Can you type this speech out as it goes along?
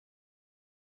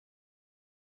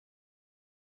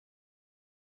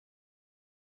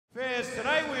Fans,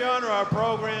 tonight we honor our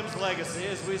program's legacy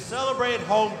as we celebrate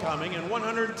homecoming in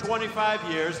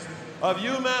 125 years of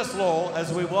UMass Lowell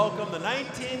as we welcome the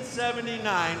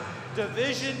 1979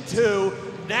 Division II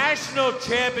National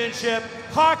Championship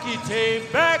hockey team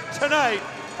back tonight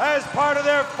as part of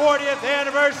their 40th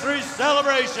anniversary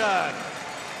celebration.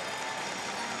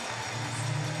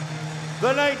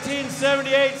 The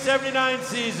 1978-79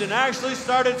 season actually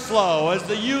started slow as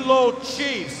the ULowell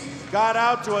Chiefs got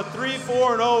out to a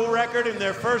 3-4-0 record in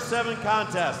their first 7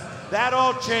 contests. That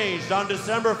all changed on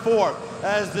December 4th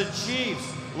as the Chiefs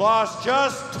lost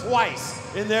just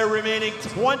twice in their remaining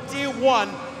 21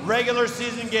 regular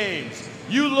season games.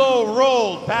 ULowell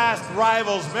rolled past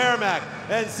rivals Merrimack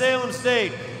and Salem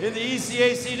State in the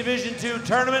ECAC Division II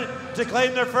tournament to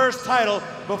claim their first title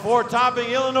before topping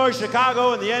Illinois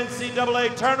Chicago in the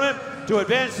NCAA tournament to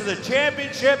advance to the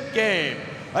championship game.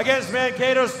 Against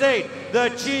Mankato State, the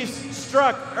Chiefs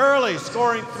struck early,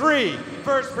 scoring 3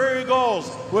 first-period goals,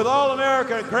 with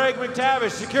All-American Craig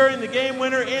McTavish securing the game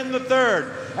winner in the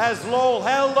third, as Lowell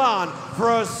held on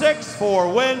for a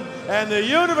 6-4 win and the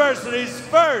university's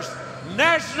first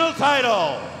national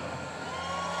title.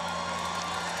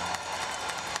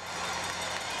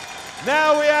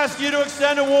 Now we ask you to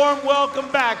extend a warm welcome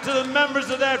back to the members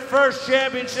of that first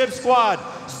championship squad,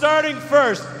 starting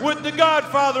first with the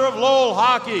godfather of Lowell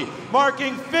hockey,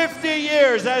 marking 50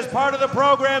 years as part of the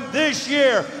program this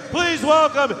year. Please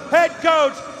welcome head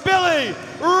coach Billy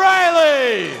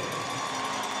Riley.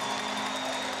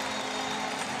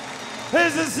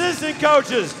 His assistant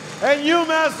coaches and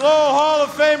UMass Lowell Hall of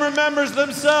Famer members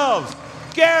themselves,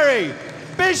 Gary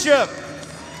Bishop,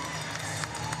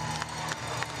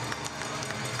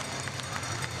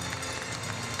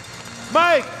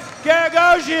 Mike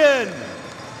Garagosian,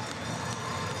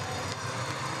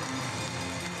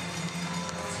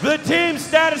 the team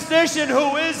statistician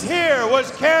who is here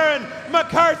was Karen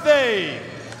McCarthy.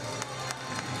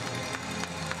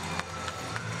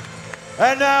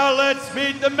 And now let's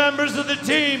meet the members of the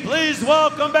team. Please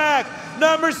welcome back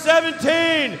number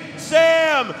 17,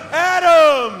 Sam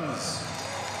Adams.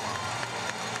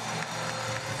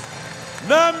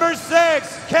 Number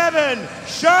 6, Kevin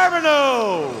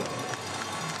Charbonneau.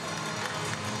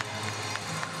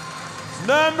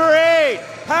 Number 8,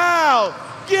 Hal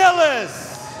Gillis.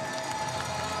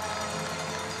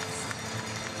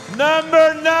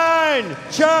 Number 9,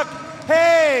 Chuck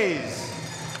Hayes.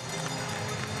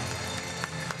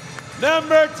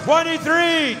 Number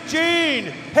 23, Gene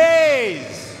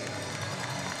Hayes.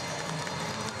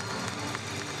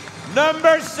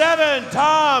 Number 7,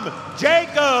 Tom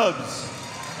Jacobs.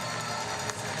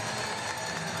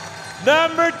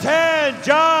 Number 10,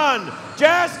 John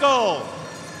Jaskell.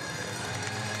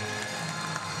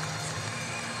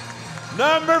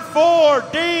 Number 4,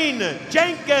 Dean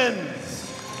Jenkins.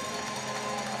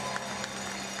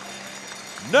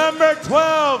 Number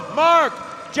 12, Mark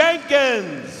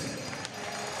Jenkins.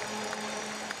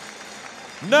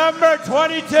 Number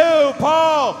 22,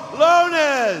 Paul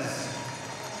Lones.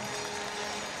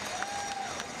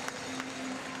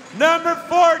 Number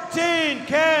 14,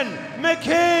 Ken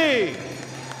McKee.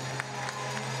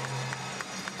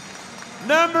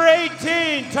 Number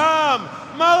 18, Tom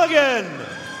Mulligan.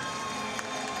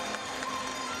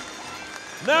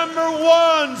 Number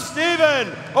 1,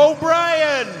 Stephen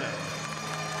O'Brien.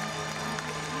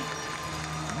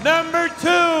 Number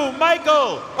 2,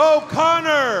 Michael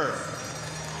O'Connor.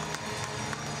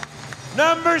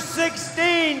 Number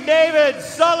 16, David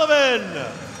Sullivan.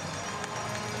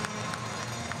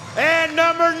 And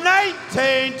number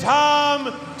 19, Tom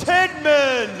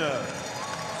Tidman.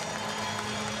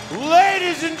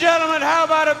 Ladies and gentlemen, how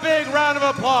about a big round of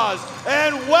applause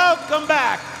and welcome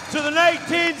back to the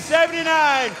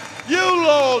 1979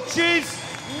 ULowell Chiefs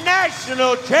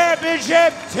National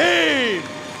Championship team.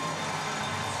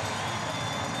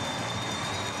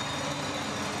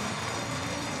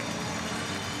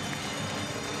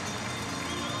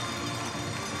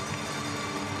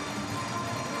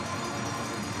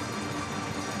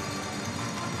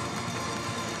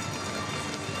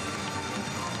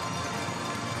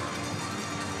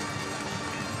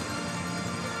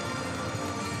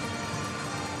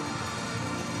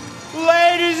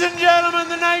 Ladies and gentlemen,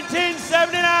 the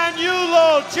 1979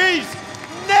 ULowell Chiefs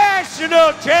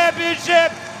National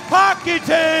Championship Hockey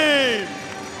Team.